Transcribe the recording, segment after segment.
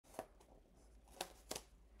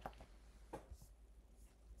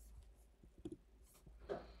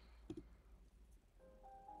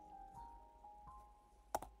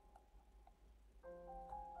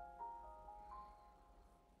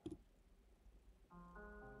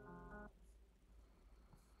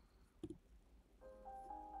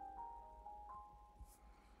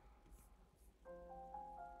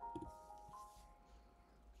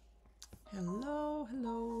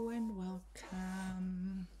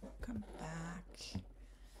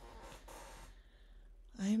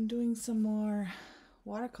some more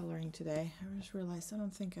watercoloring today. I just realized I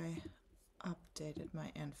don't think I updated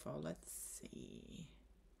my info. Let's see.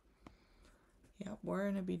 Yep, we're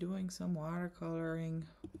going to be doing some watercoloring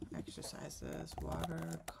exercises.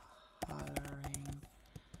 Watercoloring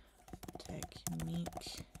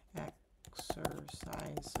technique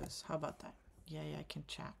exercises. How about that? Yeah, I can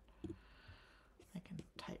chat. I can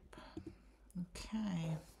type.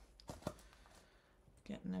 Okay.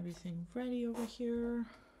 Getting everything ready over here.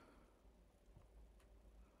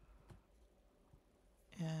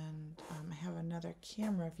 And I have another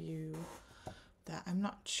camera view that I'm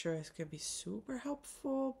not sure is going to be super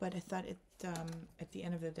helpful, but I thought at the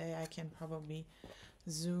end of the day I can probably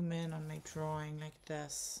zoom in on my drawing like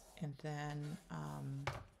this, and then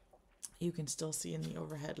you can still see in the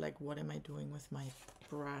overhead like what am I doing with my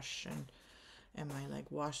brush, and am I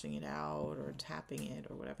like washing it out or tapping it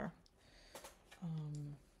or whatever.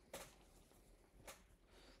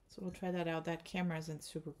 So we'll try that out. That camera isn't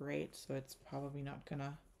super great, so it's probably not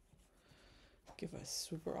gonna give us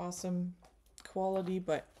super awesome quality,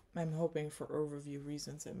 but I'm hoping for overview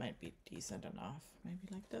reasons it might be decent enough. Maybe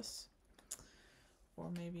like this,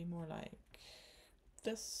 or maybe more like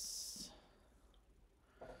this.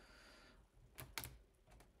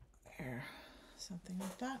 There, something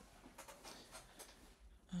like that.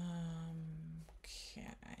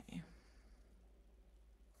 Okay.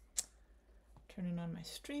 Turning on my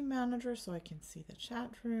stream manager so I can see the chat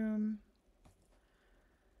room.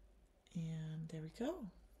 And there we go.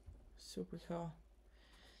 Super cool.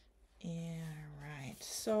 And right.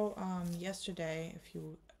 So yesterday, if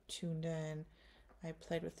you tuned in, I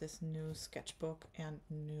played with this new sketchbook and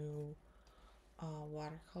new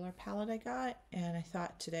watercolor palette I got, and I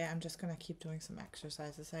thought today I'm just gonna keep doing some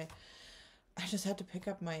exercises. I just had to pick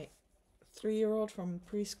up my 3-year-old from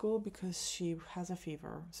preschool because she has a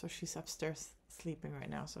fever, so she's upstairs sleeping right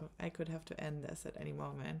now, so I could have to end this at any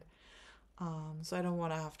moment. So I don't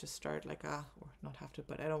want to have to start like a, or not have to,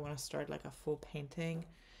 but I don't want to start like a full painting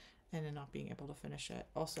and then not being able to finish it.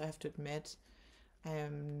 Also, I have to admit, I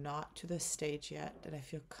am not to the stage yet that I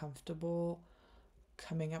feel comfortable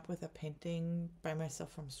coming up with a painting by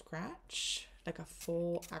myself from scratch, like a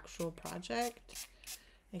full actual project.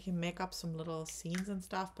 I can make up some little scenes and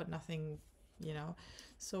stuff, but nothing, you know.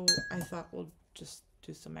 So I thought we'll just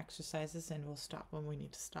do some exercises and we'll stop when we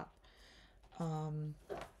need to stop.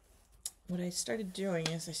 What I started doing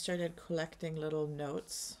is I started collecting little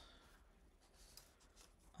notes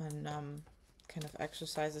on kind of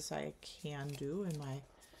exercises I can do in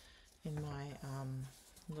my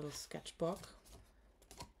little sketchbook,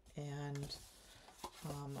 and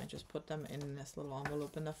I just put them in this little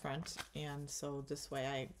envelope in the front, and so this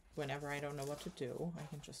way whenever I don't know what to do, I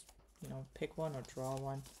can just, you know, pick one or draw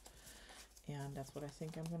one, and that's what I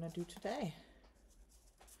think I'm gonna do today.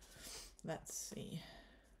 Let's see.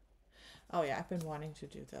 Oh yeah, I've been wanting to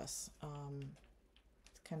do this.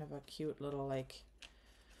 It's kind of a cute little, like,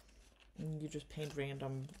 you just paint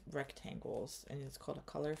random rectangles, and it's called a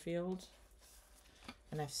color field.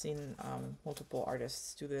 And I've seen multiple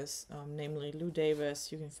artists do this, namely Lou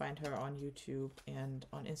Davis. You can find her on YouTube and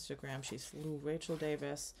on Instagram. She's Lou Rachel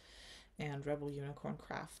Davis, and Rebel Unicorn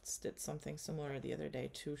Crafts did something similar the other day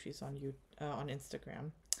too. She's on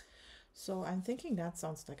Instagram. So I'm thinking that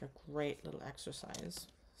sounds like a great little exercise.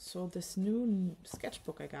 So this new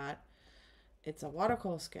sketchbook I got, it's a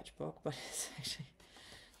watercolor sketchbook, but it's actually,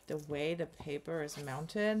 the way the paper is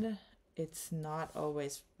mounted, it's not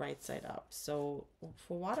always right side up. So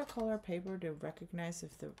for watercolor paper to recognize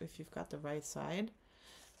if you've got the right side,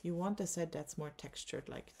 you want the side that's more textured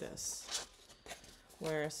like this.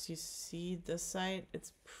 Whereas you see this side,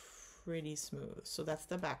 it's pretty smooth. So that's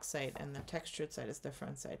the back side, and the textured side is the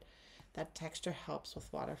front side. That texture helps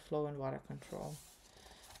with water flow and water control.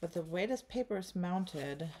 But the way this paper is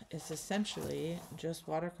mounted is essentially just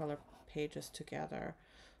watercolor pages together.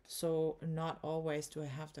 So not always do I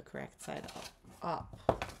have the correct side up.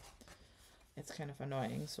 It's kind of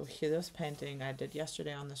annoying. So here, this painting I did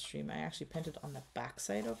yesterday on the stream, I actually painted on the back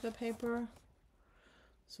side of the paper.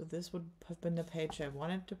 So this would have been the page I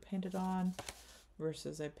wanted to paint it on,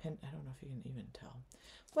 versus I don't know if you can even tell.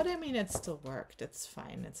 But I mean, it still worked. It's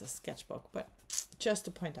fine. It's a sketchbook, but just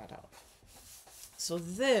to point that out. So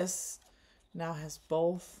this now has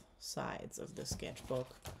both sides of the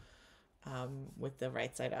sketchbook with the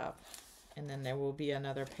right side up. And then there will be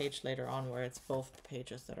another page later on where it's both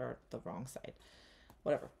pages that are the wrong side.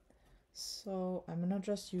 Whatever. So I'm going to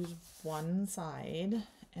just use one side,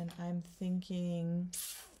 and I'm thinking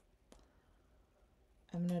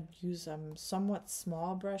I'm going to use a somewhat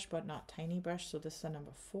small brush, but not tiny brush. So this is a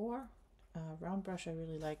number 4. round brush, I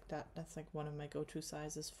really like that. That's like one of my go-to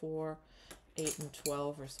sizes. 4, 8, and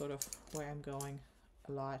 12 are sort of where I'm going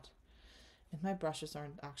a lot. And my brushes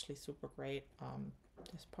aren't actually super great.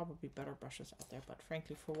 There's probably better brushes out there, but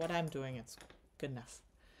frankly, for what I'm doing, it's good enough.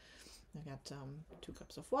 I got 2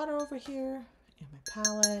 cups of water over here and my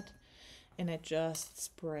palette, and I just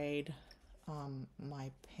sprayed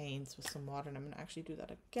my paints with some water, and I'm gonna actually do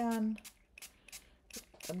that again.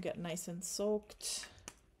 Let them get nice and soaked.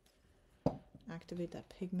 Activate that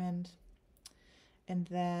pigment, and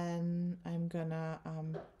then I'm gonna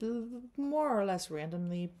more or less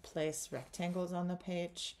randomly place rectangles on the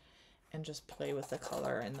page and just play with the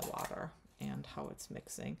color in the water and how it's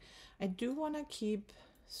mixing. I do want to keep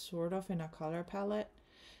sort of in a color palette,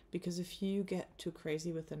 because if you get too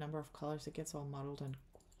crazy with the number of colors, it gets all muddled and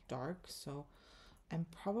dark. So I'm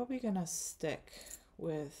probably gonna stick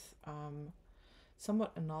with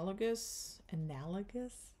somewhat analogous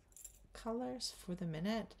colors for the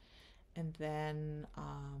minute, and then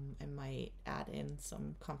I might add in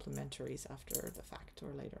some complementaries after the fact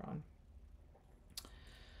or later on.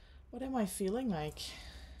 What am I feeling like?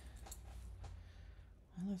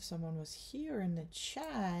 Well, if someone was here in the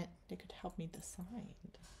chat, they could help me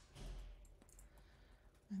decide.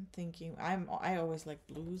 I'm thinking, I always like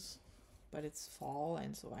blues, but it's fall,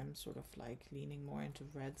 and so I'm sort of like leaning more into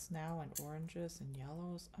reds now, and oranges and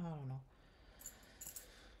yellows. I don't know.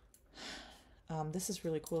 This is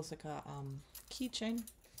really cool. It's like a keychain.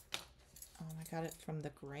 I got it from the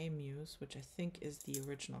Gray Muse, which I think is the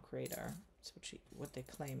original creator. It's what they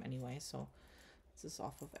claim anyway. So this is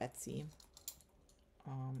off of Etsy.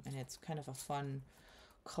 And it's kind of a fun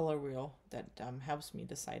color wheel that helps me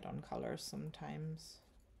decide on colors sometimes.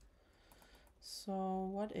 So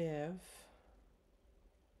what if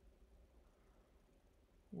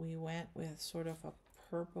we went with sort of a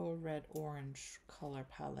purple, red, orange color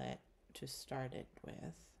palette to start it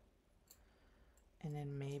with, and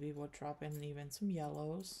then maybe we'll drop in even some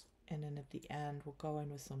yellows, and then at the end we'll go in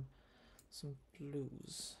with some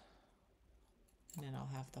blues, and then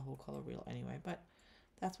I'll have the whole color wheel anyway. But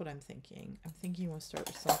that's what I'm thinking. I'm thinking we'll start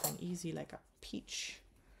with something easy like a peach,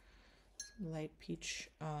 light peach.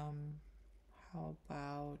 How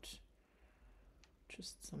about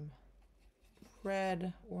just some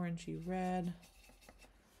red, orangey red,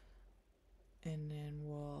 and then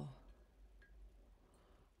we'll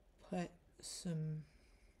put some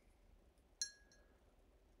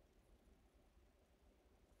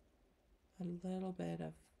a little bit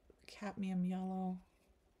of cadmium yellow,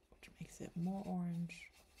 which makes it more orange,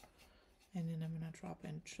 and then I'm going to drop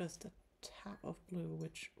in just a tap of blue,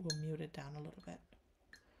 which will mute it down a little bit.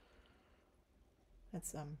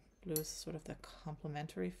 That's blue is sort of the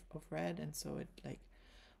complementary of red, and so it like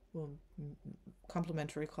will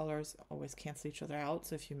complementary colors always cancel each other out.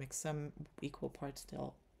 So if you mix them equal parts,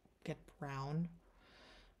 they'll get brown.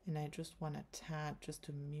 And I just want a tad just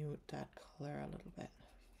to mute that color a little bit.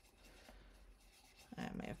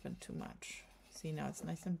 That may have been too much. See, now it's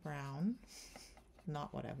nice and brown.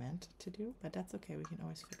 Not what I meant to do, but that's okay. We can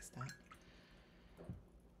always fix that.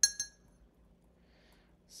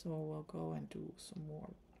 So we'll go and do some more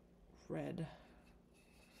red.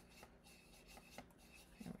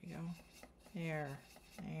 There we go.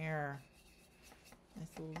 There. Nice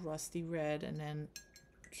little rusty red, and then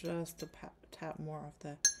just to tap more of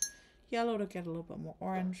the yellow to get a little bit more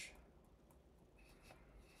orange.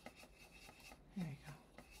 There you go.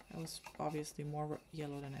 That was obviously more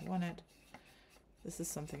yellow than I wanted. This is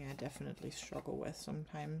something I definitely struggle with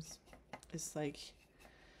sometimes. It's like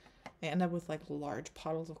I end up with like large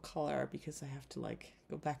puddles of color because I have to like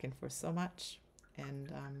go back and forth so much, and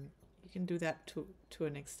you can do that to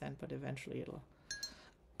an extent, but eventually it'll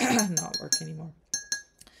not work anymore.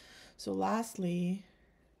 So lastly,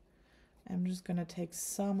 I'm just gonna take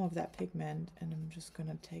some of that pigment, and I'm just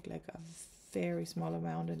gonna take like a very small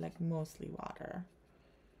amount and like mostly water,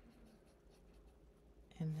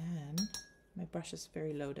 and then my brush is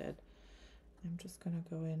very loaded. I'm just gonna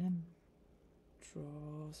go in and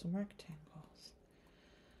draw some rectangles.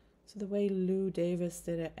 So the way Lou Davis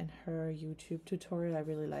did it in her YouTube tutorial, I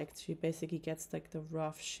really liked. She basically gets like the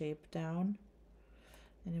rough shape down,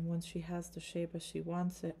 and then once she has the shape as she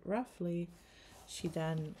wants it roughly, she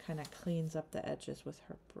then kind of cleans up the edges with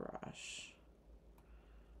her brush.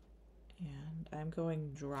 And I'm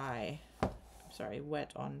going dry. I'm sorry,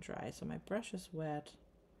 wet on dry. So my brush is wet,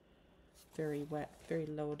 very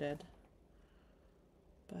loaded,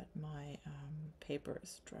 but my paper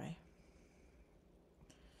is dry.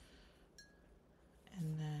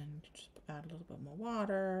 And then just add a little bit more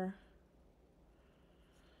water,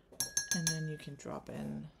 and then you can drop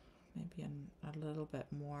in maybe a little bit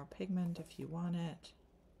more pigment if you want it.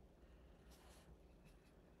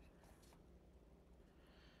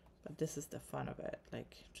 But this is the fun of it,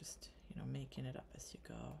 like just, you know, making it up as you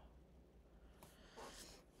go.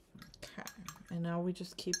 Okay, and now we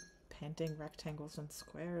just keep painting rectangles and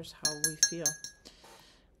squares how we feel.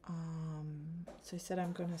 So I said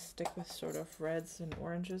I'm going to stick with sort of reds and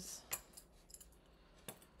oranges.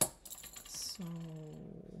 So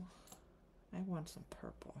I want some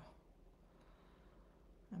purple.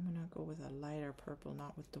 I'm going to go with a lighter purple,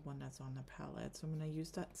 not with the one that's on the palette. So I'm going to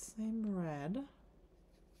use that same red.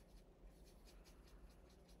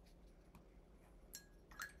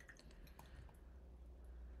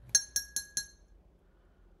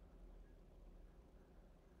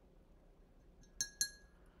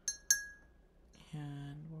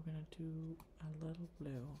 And we're going to do a little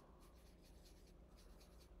blue.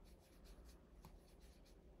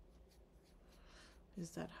 Is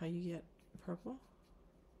that how you get purple?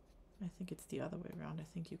 I think it's the other way around. I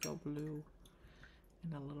think you go blue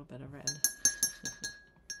and a little bit of red.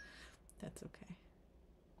 That's okay.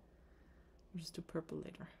 We'll just do purple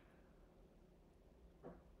later.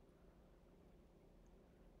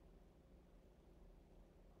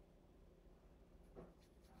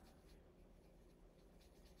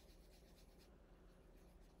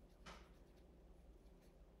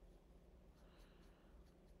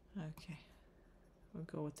 Okay, we'll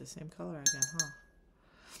go with the same color again, huh?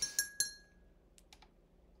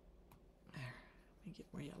 There, make it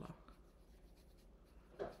more yellow.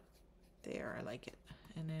 There, I like it.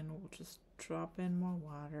 And then we'll just drop in more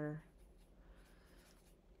water.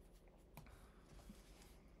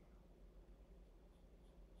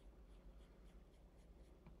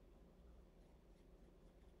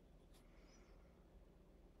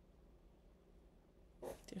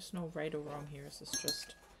 There's no right or wrong here. This is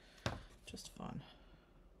just fun.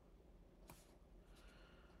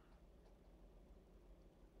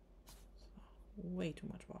 So, way too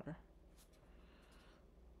much water.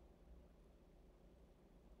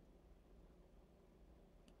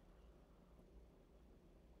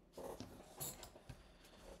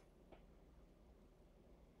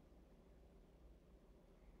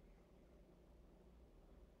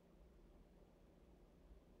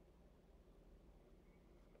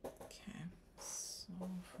 Okay, so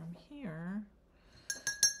from here,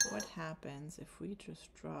 what happens if we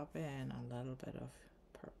just drop in a little bit of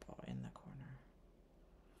purple in the corner?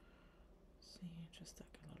 See, just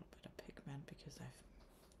like a little bit of pigment because I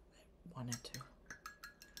wanted to.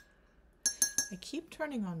 I keep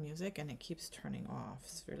turning on music and it keeps turning off.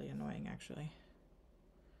 It's really annoying actually.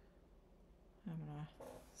 I'm gonna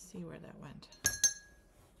see where that went.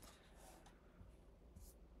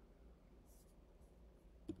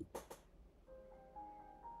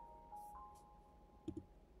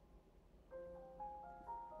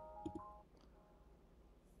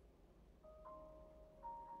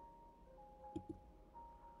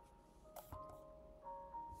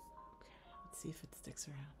 See if it sticks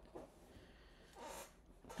around.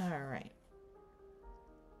 All right.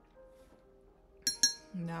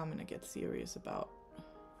 Now I'm gonna get serious about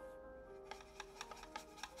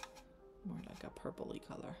more like a purpley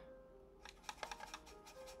color.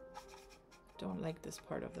 Don't like this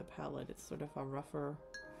part of the palette. It's sort of a rougher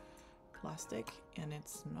plastic and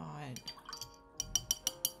it's not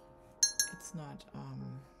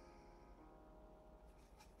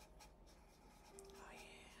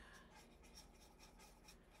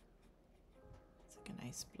a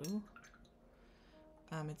nice blue.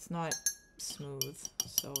 It's not smooth,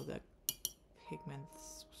 so the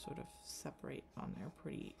pigments sort of separate on there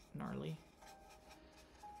pretty gnarly.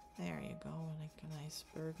 There you go, like a nice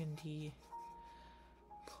burgundy,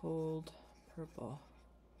 cold purple.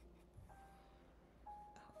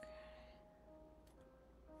 Okay.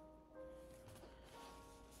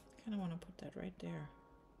 Kind of want to put that right there,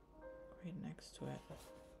 right next to it.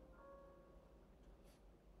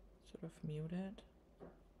 Sort of mute it,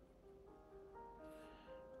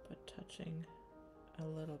 but touching a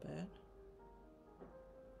little bit.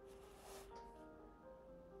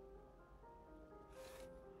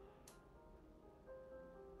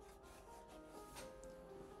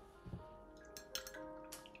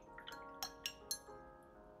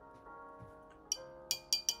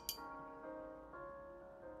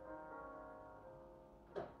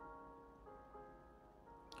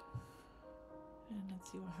 And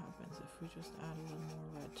let's see what happens if we just add a little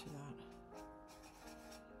more red to that.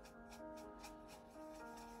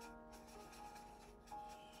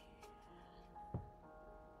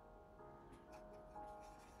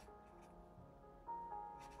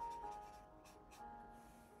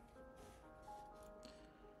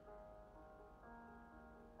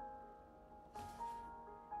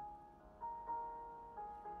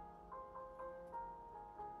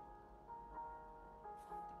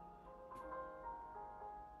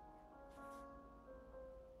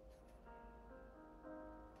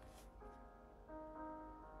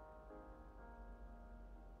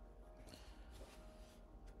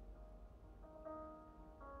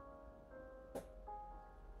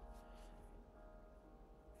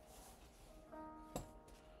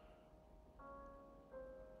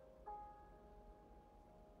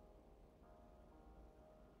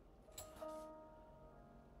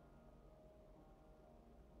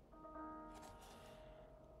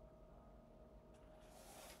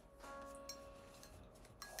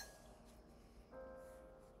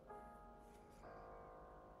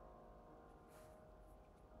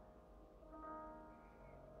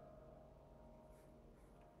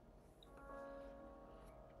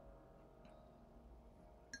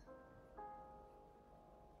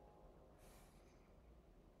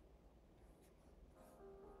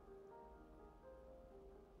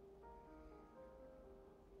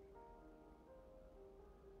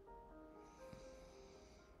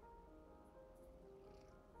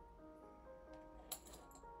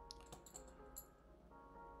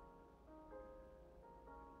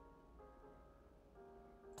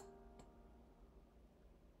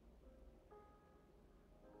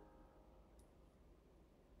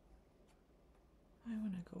 I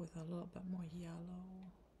want to go with a little bit more yellow.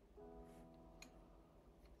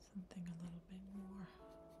 Something a little bit more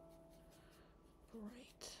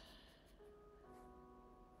bright.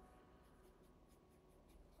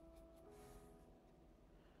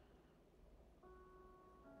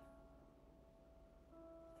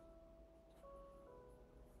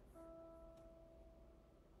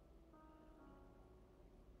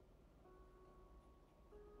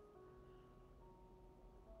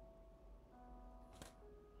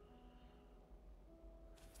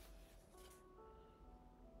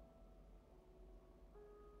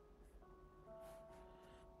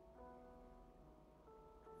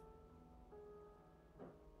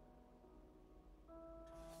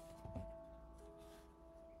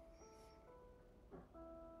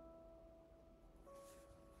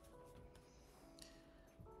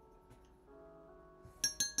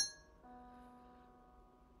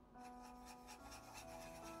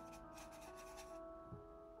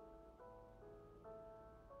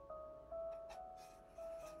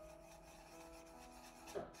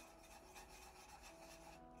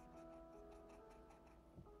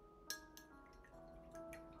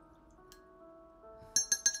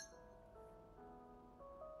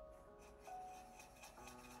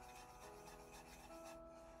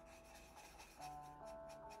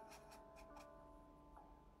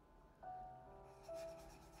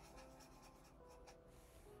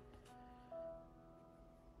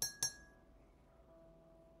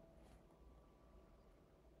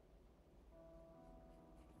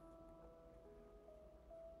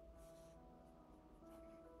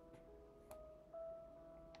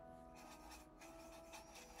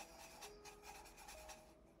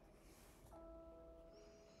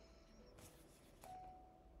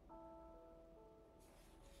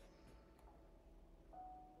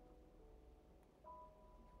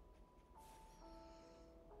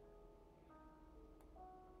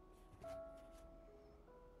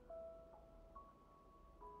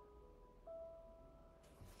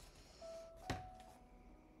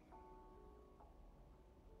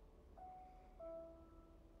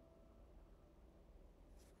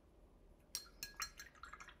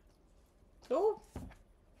 Oh,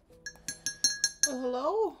 well,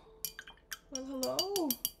 hello. Well, hello.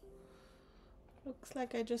 Looks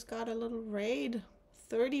like I just got a little raid.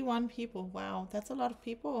 31 people. Wow, that's a lot of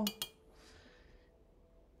people.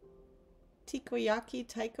 Ticoyaki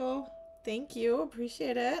Taiko, thank you.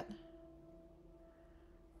 Appreciate it.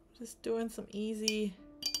 Just doing some easy,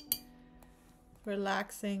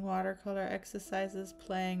 relaxing watercolor exercises,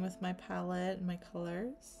 playing with my palette and my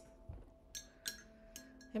colors.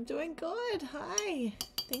 I'm doing good. Hi.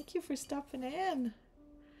 Thank you for stopping in.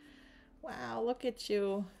 Wow, look at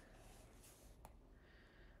you.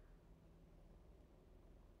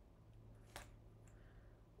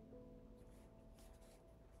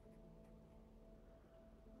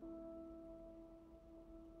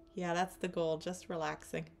 Yeah, that's the goal. Just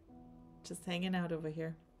relaxing. Just hanging out over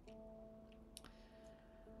here.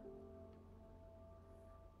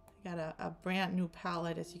 I got a brand new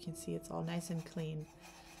palette. As you can see, it's all nice and clean.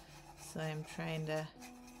 So I'm trying to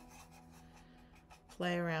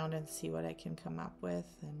play around and see what I can come up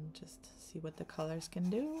with and just see what the colors can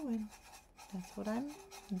do. And that's what I'm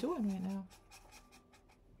doing right now.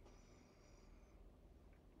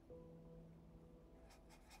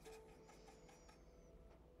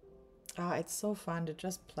 Oh, it's so fun to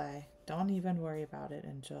just play. Don't even worry about it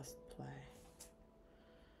and just play.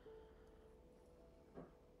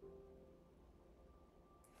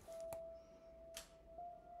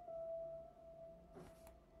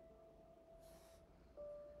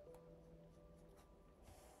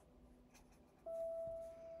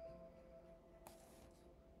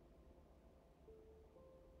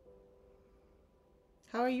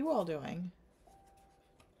 How are you all doing?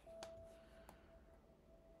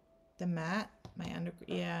 The mat,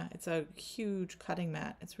 yeah, it's a huge cutting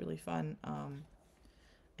mat. It's really fun.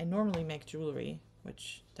 I normally make jewelry,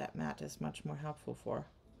 which that mat is much more helpful for.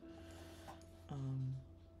 But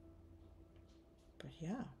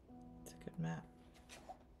yeah, it's a good mat.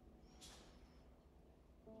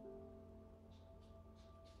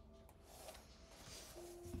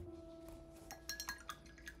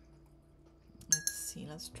 Let's see,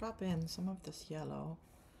 let's drop in some of this yellow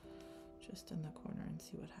just in the corner and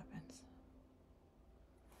see what happens.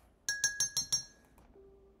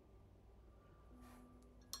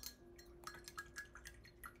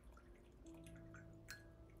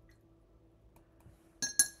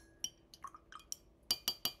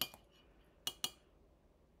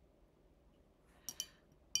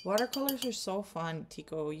 Watercolors are so fun,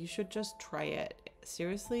 Tico. You should just try it.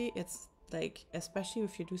 Seriously, it's Like, especially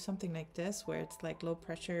if you do something like this where it's like low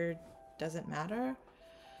pressure, doesn't matter,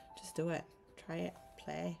 just do it. Try it,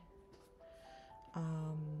 play.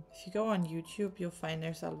 If you go on YouTube, you'll find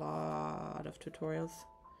there's a lot of tutorials,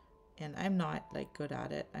 and I'm not like good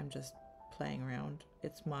at it. I'm just playing around.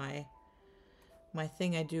 It's my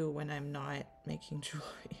thing I do when I'm not making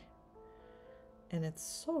jewelry. And it's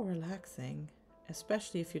so relaxing,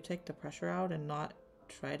 especially if you take the pressure out and not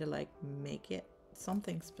try to like make it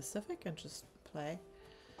something specific and just play.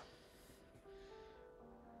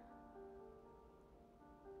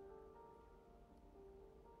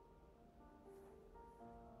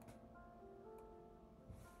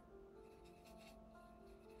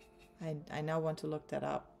 I now want to look that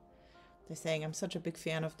up. They're saying I'm such a big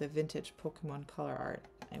fan of the vintage Pokemon color art.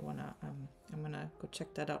 I'm gonna go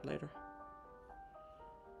check that out later.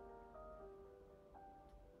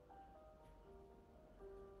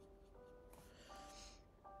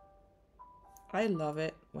 I love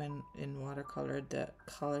it when in watercolor the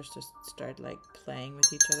colors just start like playing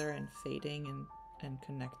with each other and fading and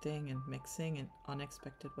connecting and mixing in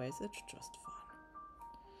unexpected ways. It's just fun.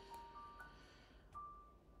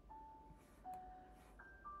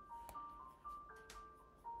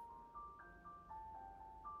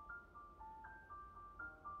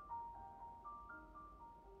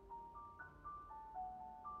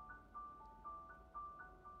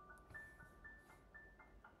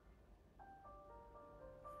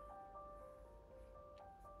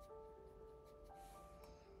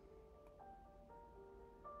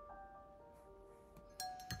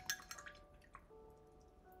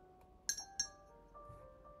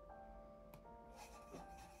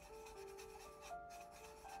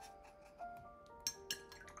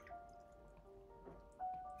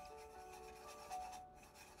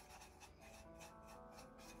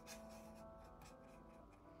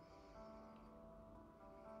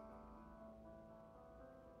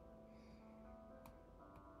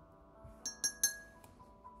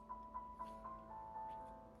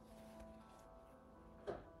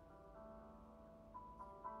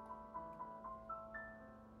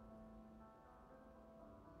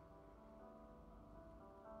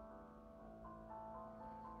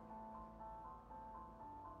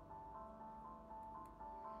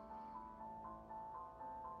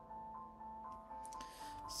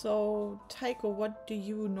 So, Tycho, what do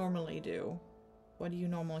you normally do? What do you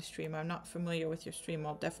normally stream? I'm not familiar with your stream.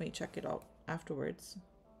 I'll definitely check it out afterwards.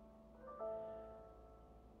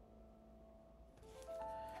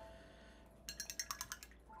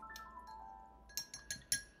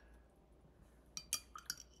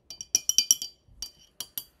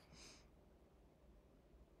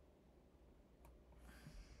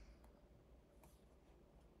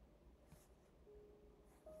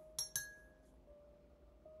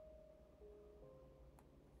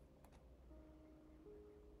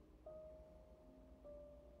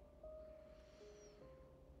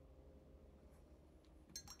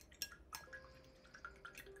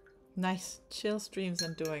 Nice. Chill streams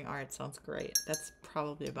and doing art sounds great. That's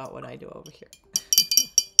probably about what I do over here.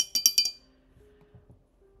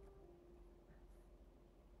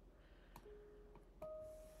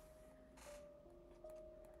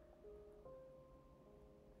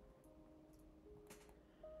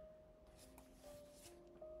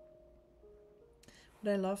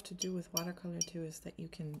 What I love to do with watercolor too is that you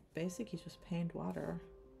can basically just paint water.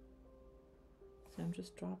 So I'm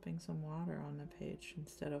just dropping some water on the page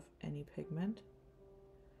instead of any pigment.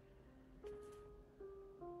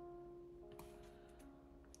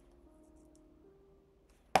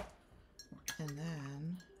 And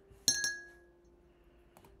then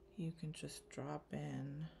you can just drop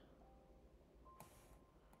in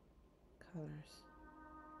colors.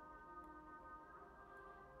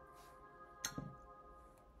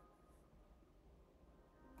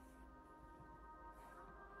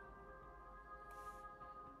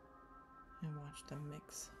 And watch them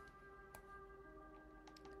mix.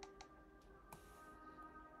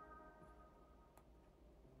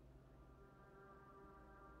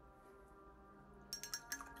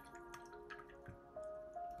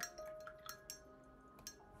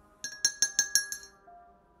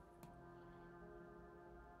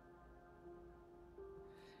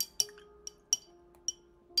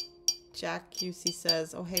 Jack QC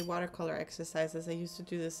says, oh hey, watercolor exercises. I used to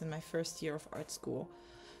do this in my first year of art school.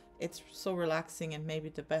 It's so relaxing and maybe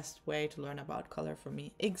the best way to learn about color for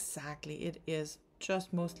me. Exactly. It is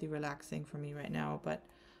just mostly relaxing for me right now, but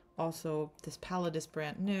also this palette is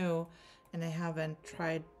brand new and I haven't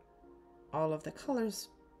tried all of the colors,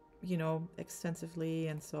 you know, extensively,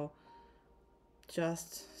 and so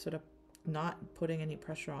just sort of not putting any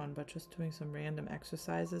pressure on, but just doing some random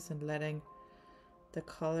exercises and letting the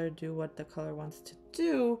color do what the color wants to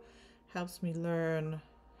do helps me learn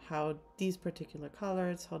how these particular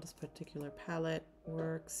colors, how this particular palette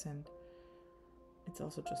works, and it's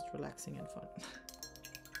also just relaxing and fun.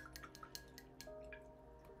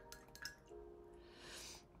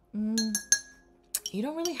 You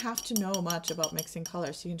don't really have to know much about mixing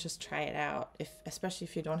colors. You can just try it out, especially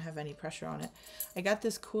if you don't have any pressure on it. I got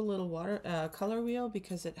this cool little color wheel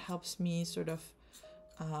because it helps me sort of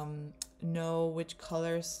know which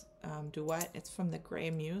colors do what. It's from the Gray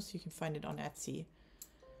Muse. You can find it on Etsy.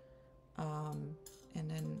 And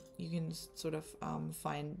then you can sort of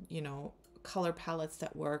find, you know, color palettes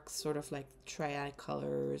that work, sort of like triadic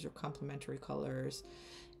colors or complementary colors.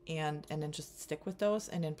 And then just stick with those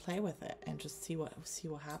and then play with it and just see what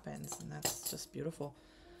happens, and that's just beautiful.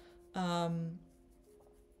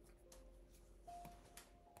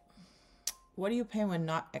 What do you paint when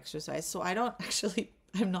not exercise? So I'm not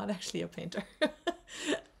actually a painter.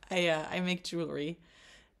 I make jewelry,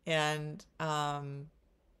 and my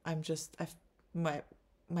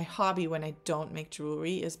hobby when I don't make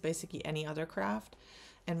jewelry is basically any other craft,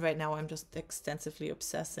 and right now I'm just extensively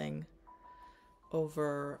obsessing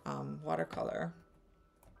over watercolor.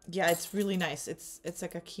 Yeah, it's really nice. It's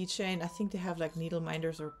like a keychain. I think they have like needle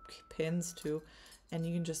minders or pins too, and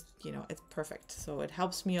you can just, you know, it's perfect. So it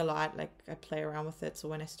helps me a lot. Like I play around with it. So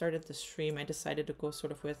when I started the stream, I decided to go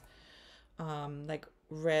sort of with like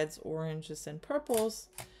reds, oranges, and purples.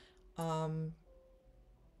 My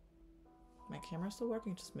camera's still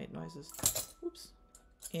working, just made noises. Oops.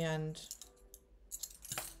 And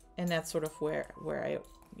that's sort of where I,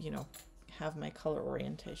 you know, have my color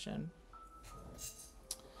orientation.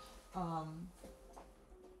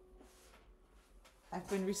 I've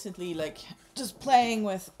been recently like just playing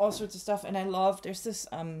with all sorts of stuff, and I love, there's this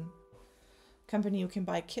company you can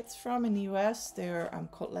buy kits from in the US. They're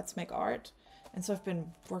called Let's Make Art, and so I've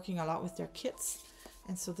been working a lot with their kits,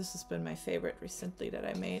 and so this has been my favorite recently that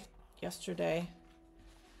I made yesterday.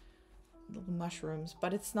 Little mushrooms,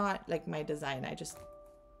 but it's not like my design, I just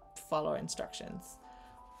follow instructions.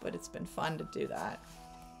 But it's been fun to do that.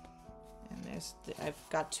 And I've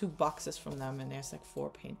got 2 boxes from them, and there's like 4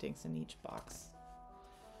 paintings in each box.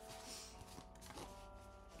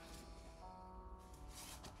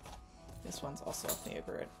 This one's also a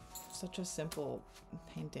favorite. Such a simple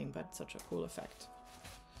painting, but such a cool effect.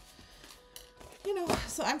 You know,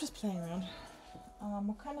 so I'm just playing around.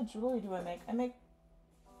 What kind of jewelry do I make? I make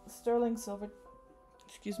sterling silver,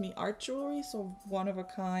 art jewelry, so one of a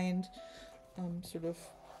kind, sort of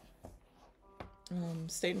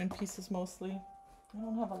statement pieces mostly. I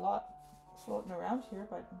don't have a lot floating around here,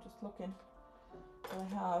 but I'm just looking what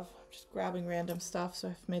I have. Just grabbing random stuff. So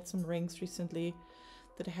I've made some rings recently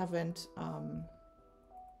that I haven't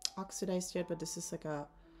oxidized yet, but this is like a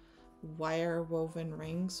wire woven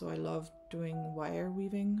ring, so I love doing wire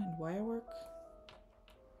weaving and wire work.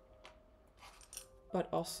 But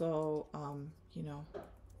also, you know,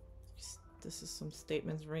 this is some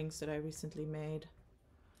statements rings that I recently made.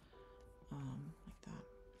 Like that.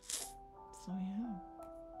 So yeah.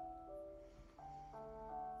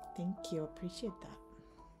 Thank you, appreciate that.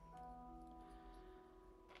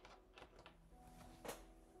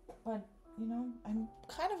 But, you know, I'm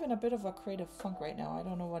kind of in a bit of a creative funk right now. I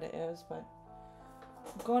don't know what it is, but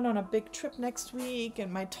I'm going on a big trip next week,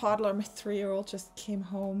 and my toddler, my 3-year-old, just came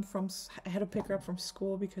home I had to pick her up from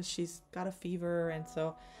school because she's got a fever, and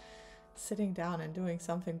so sitting down and doing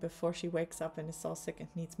something before she wakes up and is all sick and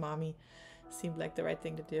needs mommy seemed like the right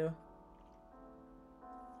thing to do.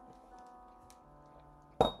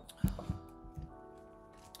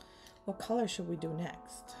 What color should we do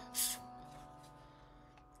next?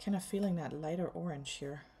 Kind of feeling that lighter orange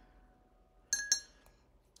here.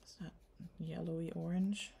 Is that yellowy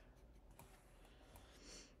orange?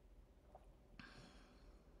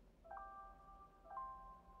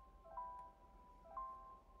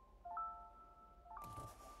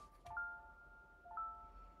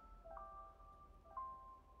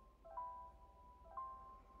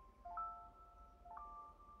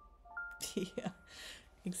 Yeah,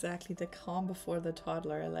 exactly. The calm before the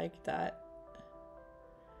toddler. I like that.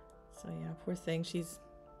 So yeah, poor thing. She's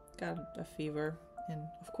got a fever, and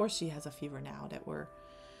of course she has a fever now that we're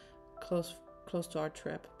close to our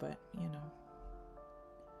trip. But you know,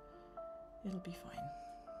 it'll be fine.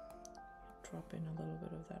 Drop in a little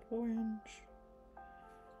bit of that orange.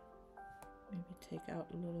 Maybe take out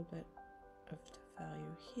a little bit of the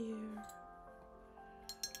value here.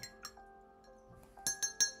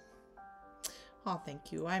 Oh,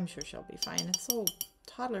 thank you. I'm sure she'll be fine.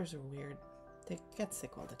 Toddlers are weird. they get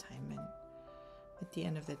sick all the time, and at the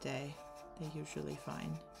end of the day, they're usually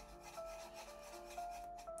fine.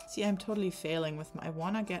 See, I'm totally failing with my, I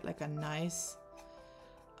want to get like a nice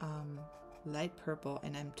light purple,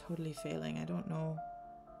 and I'm totally failing. I don't know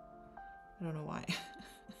why.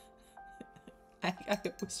 I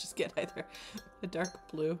always just get either a dark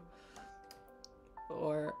blue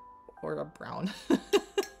or a brown.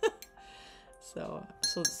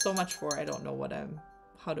 so much for I don't know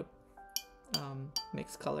how to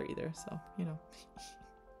mix color either. So, you know,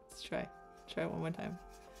 let's try one more time.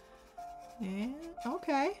 Yeah,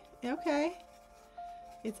 okay.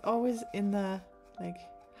 It's always in the, like,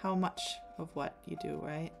 how much of what you do,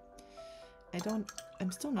 right?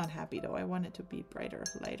 I'm still not happy though. I want it to be brighter,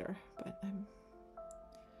 lighter, but I'm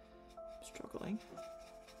struggling.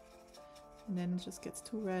 And then it just gets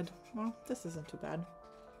too red. Well, this isn't too bad.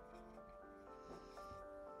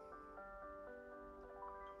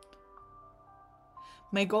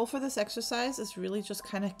 My goal for this exercise is really just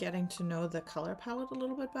kind of getting to know the color palette a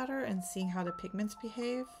little bit better and seeing how the pigments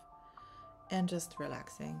behave and just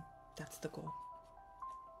relaxing. That's the goal.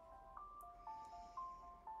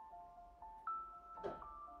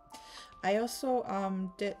 I also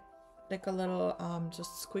did like a little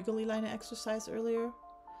just squiggly line exercise earlier,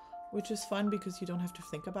 which is fun because you don't have to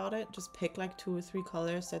think about it. Just pick like 2 or 3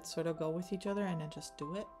 colors that sort of go with each other and then just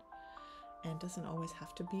do it. And it doesn't always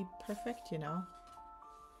have to be perfect, you know?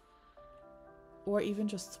 Or even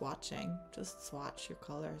just swatching. Just swatch your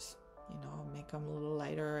colors, you know, make them a little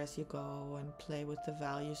lighter as you go and play with the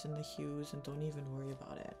values and the hues and don't even worry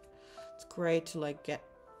about it. It's great to like get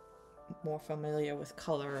more familiar with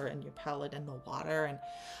color and your palette and the water and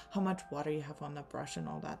how much water you have on the brush and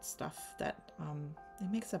all that stuff. That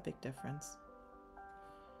it makes a big difference.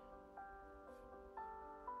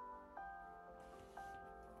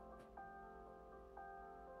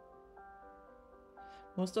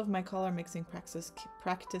 Most of my color mixing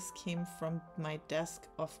practice came from my desk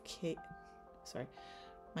of cake. Sorry,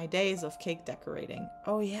 my days of cake decorating.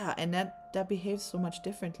 Oh yeah, and that behaves so much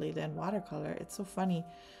differently than watercolor. It's so funny.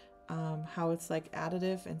 How it's like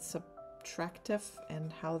additive and subtractive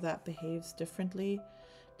and how that behaves differently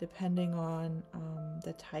depending on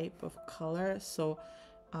the type of color. So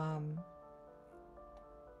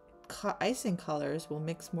icing colors will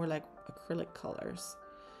mix more like acrylic colors,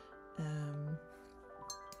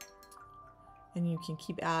 and you can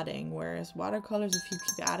keep adding, whereas watercolors, if you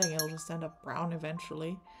keep adding, it'll just end up brown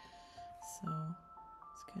eventually. So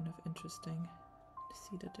it's kind of interesting to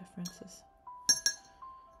see the differences.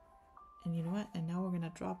 And you know what? And now we're going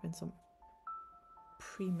to drop in some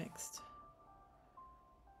pre-mixed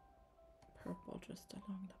purple just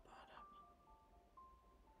along the bottom.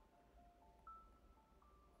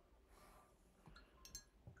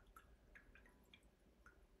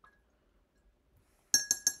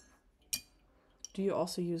 Do you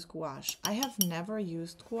also use gouache? I have never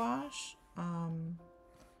used gouache.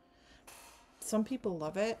 Some people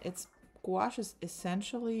love it. Gouache is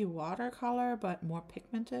essentially watercolor, but more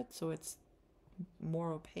pigmented, so it's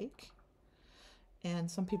more opaque.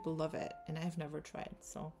 And some people love it, and I've never tried,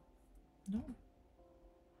 so no.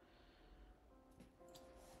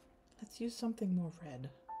 Let's use something more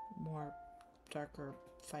red, more darker,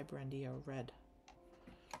 vibrantier red.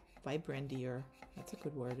 Vibrantier, that's a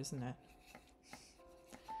good word, isn't it?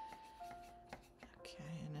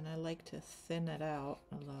 Okay, and then I like to thin it out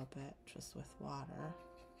a little bit just with water.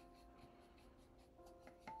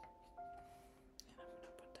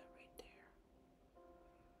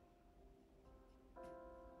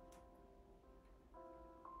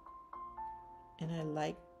 And I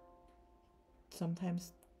like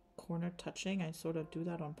sometimes corner touching. I sort of do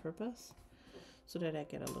that on purpose so that I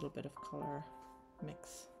get a little bit of color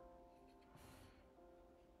mix.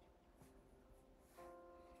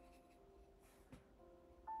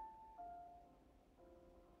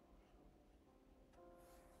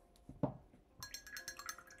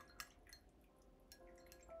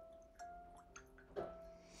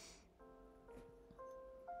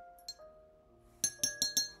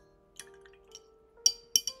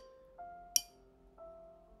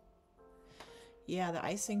 Yeah, the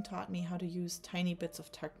icing taught me how to use tiny bits of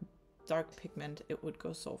dark pigment. It would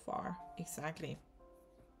go so far. Exactly.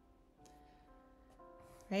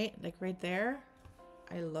 Right? Like right there.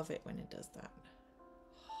 I love it when it does that.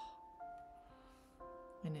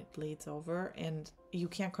 When it bleeds over and you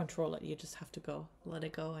can't control it. You just have to go, let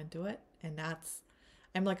it go and do it. And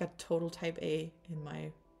I'm like a total type A in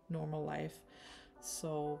my normal life.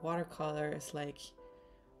 So watercolor is like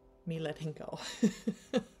me letting go.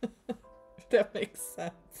 That makes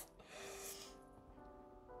sense.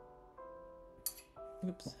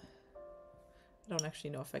 Oops. don't actually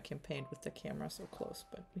know if I can paint with the camera so close,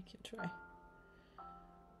 but we can try.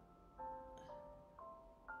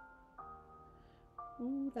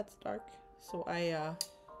 Ooh, that's dark. So I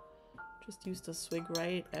just used a swig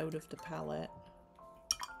right out of the palette.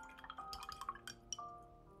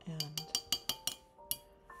 And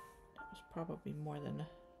that was probably more than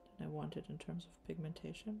I wanted in terms of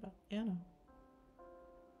pigmentation, but yeah, no.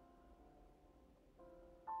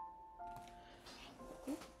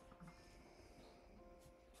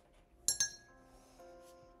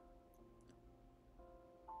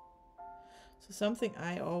 So something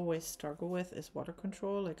I always struggle with is water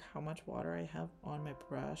control, like how much water I have on my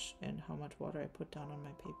brush and how much water I put down on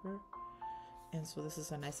my paper. And so this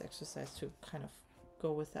is a nice exercise to kind of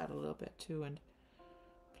go with that a little bit too and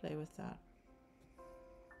play with that.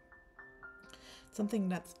 Something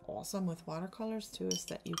that's awesome with watercolors too is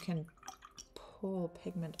that you can pull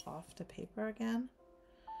pigment off the paper again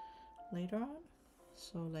later on.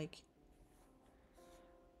 So like,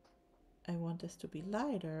 I want this to be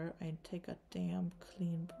lighter, I take a damp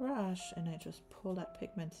clean brush and I just pull that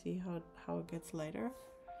pigment. See how it gets lighter?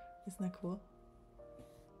 Isn't that cool?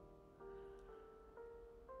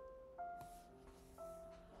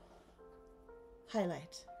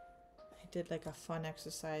 Highlight. I did like a fun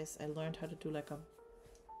exercise. I learned how to do like a,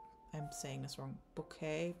 I'm saying this wrong,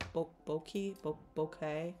 bokeh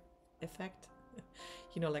effect.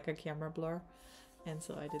 You know, like a camera blur. And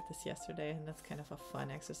so I did this yesterday, and that's kind of a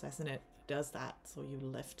fun exercise, and it does that, so you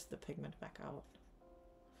lift the pigment back out.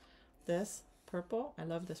 This purple, I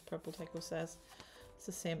love this purple, Tycho says. It's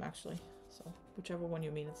the same actually, so whichever one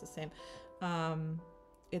you mean, it's the same.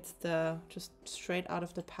 It's the just straight out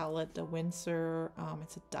of the palette, the Winsor.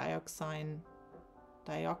 It's a dioxazine.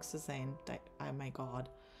 Oh my god.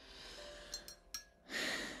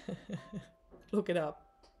 Look it up.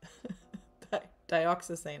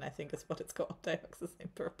 Dioxazine, I think is what it's called.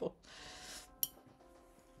 Dioxazine purple.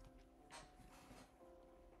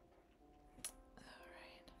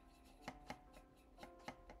 Alright.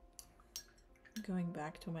 Going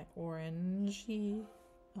back to my orangey.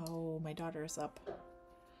 Oh, my daughter is up.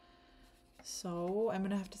 So I'm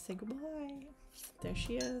gonna have to say goodbye. There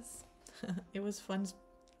she is. It was fun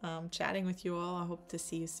chatting with you all. I hope to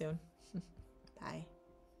see you soon. Bye.